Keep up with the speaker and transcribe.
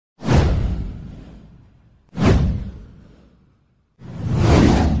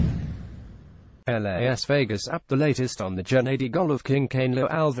Las Vegas app. The latest on the Genady GolovkinCanelo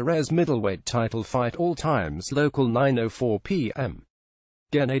Alvarez middleweight title fight. All times local 9:04 p.m.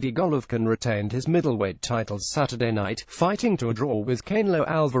 Genady Golovkin retained his middleweight titles Saturday night, fighting to a draw with Canelo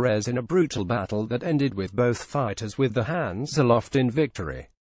Alvarez in a brutal battle that ended with both fighters with their hands aloft in victory.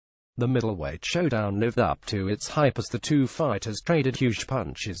 The middleweight showdown lived up to its hype as the two fighters traded huge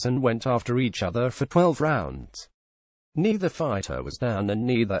punches and went after each other for 12 rounds. Neither fighter was down and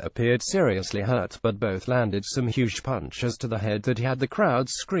neither appeared seriously hurt, but both landed some huge punches to the head that had the crowd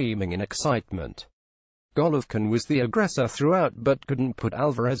screaming in excitement. Golovkin was the aggressor throughout but couldn't put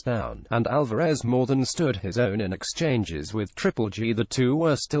Alvarez down, and Alvarez more than stood his own in exchanges with Triple G. The two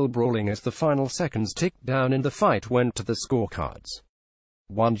were still brawling as the final seconds ticked down and the fight went to the scorecards.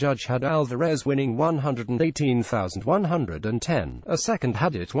 One judge had Alvarez winning 118,110, a second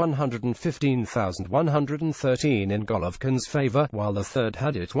had it 115,113 in Golovkin's favor, while the third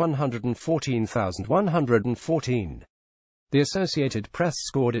had it 114,114. The Associated Press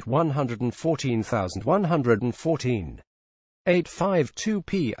scored it 114,114. 8:52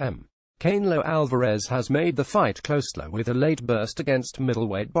 p.m. Canelo Alvarez has made the fight closer with a late burst against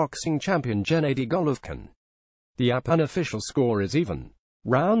middleweight boxing champion Genady Golovkin. The app unofficial score is even.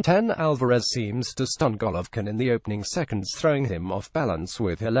 Round 10. Alvarez seems to stun Golovkin in the opening seconds, throwing him off balance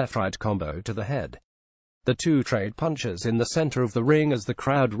with a left-right combo to the head. The two trade punches in the center of the ring as the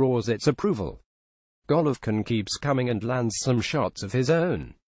crowd roars its approval. Golovkin keeps coming and lands some shots of his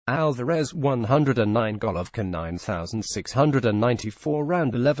own. Alvarez 109, Golovkin 9,694.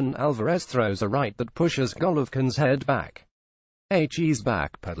 Round 11. Alvarez throws a right that pushes Golovkin's head back. He's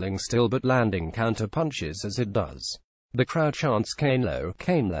backpedaling still but landing counter punches as it does. The crowd chants Canelo,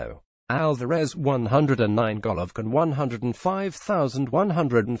 Canelo. Alvarez 109, Golovkin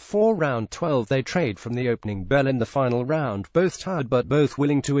 105,104. Round 12. They trade from the opening bell in the final round, both tired but both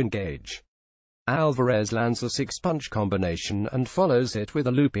willing to engage. Alvarez lands a six-punch combination and follows it with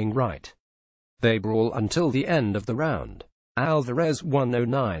a looping right. They brawl until the end of the round. Alvarez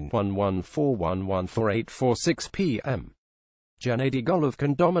 109, 114, 8:46 p.m. Genady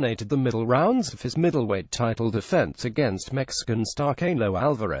Golovkin dominated the middle rounds of his middleweight title defense against Mexican star Canelo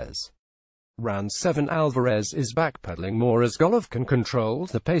Alvarez. Round 7. Alvarez is backpedaling more as Golovkin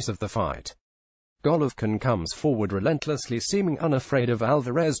controls the pace of the fight. Golovkin comes forward relentlessly, seeming unafraid of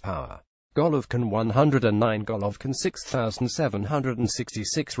Alvarez's power. Golovkin 109, Golovkin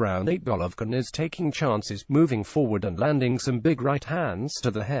 6,766. Round 8. Golovkin is taking chances, moving forward and landing some big right hands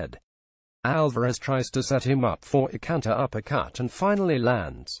to the head. Alvarez tries to set him up for a counter uppercut and finally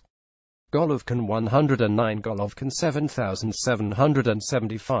lands. Golovkin 109, Golovkin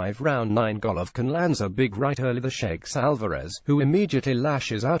 7,775. Round 9. Golovkin lands a big right early that shakes Alvarez, who immediately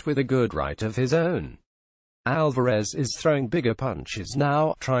lashes out with a good right of his own. Alvarez is throwing bigger punches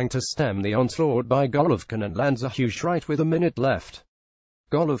now, trying to stem the onslaught by Golovkin, and lands a huge right with a minute left.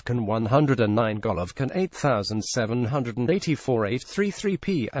 Golovkin 109, Golovkin 8,784. 8:33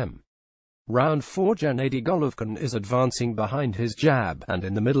 p.m. Round 4. Genady Golovkin is advancing behind his jab, and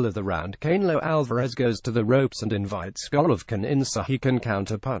in the middle of the round Canelo Alvarez goes to the ropes and invites Golovkin in so he can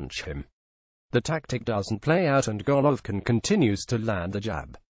counter-punch him. The tactic doesn't play out and Golovkin continues to land the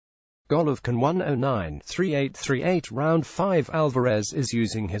jab. Golovkin 109, 3838. Round 5. Alvarez is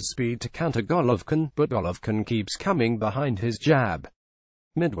using his speed to counter Golovkin, but Golovkin keeps coming behind his jab.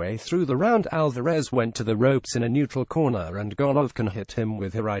 Midway through the round, Alvarez went to the ropes in a neutral corner and Golovkin hit him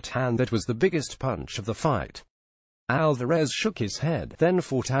with a right hand that was the biggest punch of the fight. Alvarez shook his head, then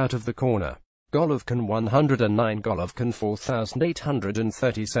fought out of the corner. Golovkin 109, Golovkin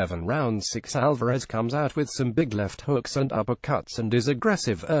 4,837. Round 6. Alvarez comes out with some big left hooks and uppercuts and is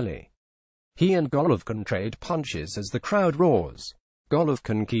aggressive early. He and Golovkin trade punches as the crowd roars.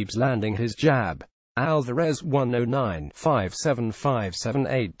 Golovkin keeps landing his jab. Alvarez 109, 5757.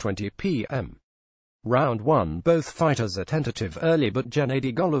 8:20 p.m. Round 1. Both fighters are tentative early, but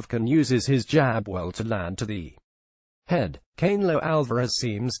Genady Golovkin uses his jab well to land to the head. Canelo Alvarez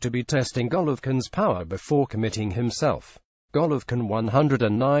seems to be testing Golovkin's power before committing himself. Golovkin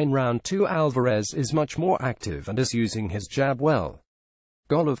 109. Round 2. Alvarez is much more active and is using his jab well.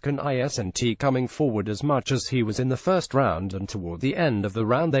 Golovkin isn't coming forward as much as he was in the first round, and toward the end of the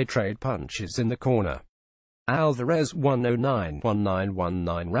round they trade punches in the corner. Alvarez 109,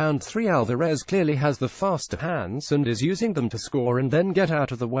 1919. Round 3. Alvarez clearly has the faster hands and is using them to score and then get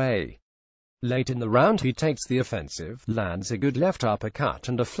out of the way. Late in the round he takes the offensive, lands a good left uppercut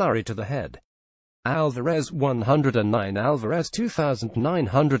and a flurry to the head. Alvarez 109, Alvarez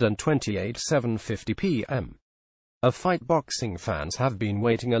 2928. 7:50 p.m. A fight boxing fans have been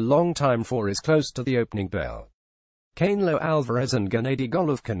waiting a long time for is close to the opening bell. Canelo Alvarez and Genady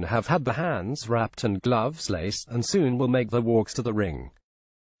Golovkin have had the hands wrapped and gloves laced, and soon will make the walks to the ring.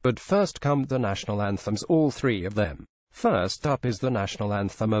 But first come the national anthems, all three of them. First up is the national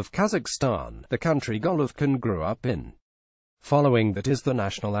anthem of Kazakhstan, the country Golovkin grew up in. Following that is the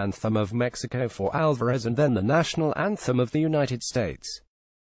national anthem of Mexico for Alvarez, and then the national anthem of the United States.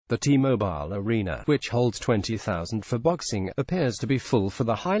 The T-Mobile Arena, which holds 20,000 for boxing, appears to be full for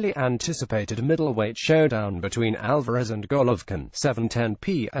the highly anticipated middleweight showdown between Alvarez and Golovkin, 7:10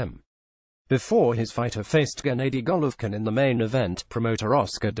 p.m. Before his fighter faced Genady Golovkin in the main event, promoter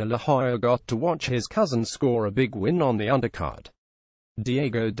Oscar de la Hoya got to watch his cousin score a big win on the undercard.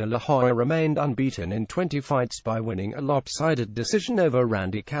 Diego de la Hoya remained unbeaten in 20 fights by winning a lopsided decision over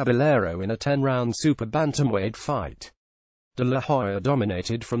Randy Caballero in a 10-round super bantamweight fight. De la Hoya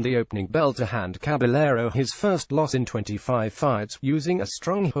dominated from the opening bell to hand Caballero his first loss in 25 fights, using a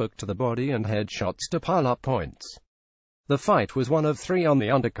strong hook to the body and head shots to pile up points. The fight was one of 3 on the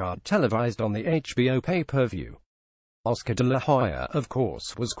undercard, televised on the HBO pay-per-view. Oscar de la Hoya, of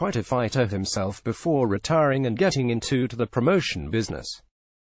course, was quite a fighter himself before retiring and getting into the promotion business.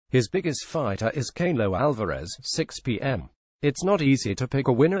 His biggest fighter is Canelo Alvarez, 6 p.m. It's not easy to pick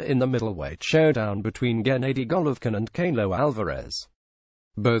a winner in the middleweight showdown between Genady Golovkin and Canelo Alvarez.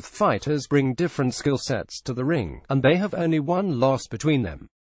 Both fighters bring different skill sets to the ring, and they have only one loss between them.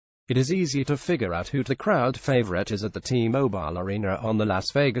 It is easy to figure out who the crowd favorite is at the T-Mobile Arena on the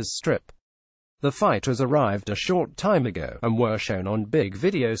Las Vegas Strip. The fighters arrived a short time ago, and were shown on big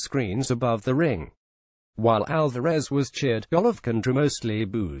video screens above the ring. While Alvarez was cheered, Golovkin drew mostly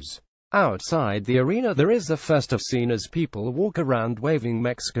boos. Outside the arena there is a festive scene as people walk around waving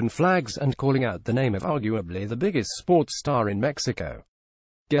Mexican flags and calling out the name of arguably the biggest sports star in Mexico.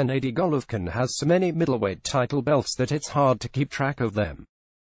 Genady Golovkin has so many middleweight title belts that it's hard to keep track of them.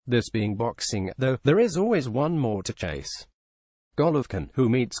 This being boxing, though, there is always one more to chase. Golovkin, who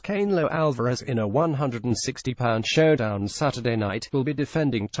meets Canelo Alvarez in a 160-pound showdown Saturday night, will be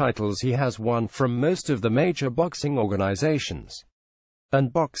defending titles he has won from most of the major boxing organizations.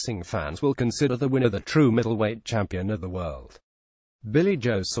 And boxing fans will consider the winner the true middleweight champion of the world. Billy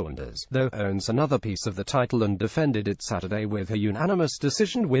Joe Saunders, though, owns another piece of the title and defended it Saturday with a unanimous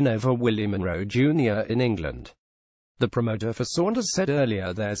decision win over Willie Monroe Jr. in England. The promoter for Saunders said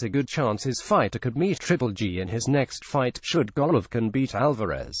earlier there's a good chance his fighter could meet Triple G in his next fight, should Golovkin beat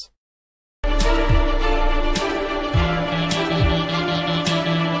Alvarez.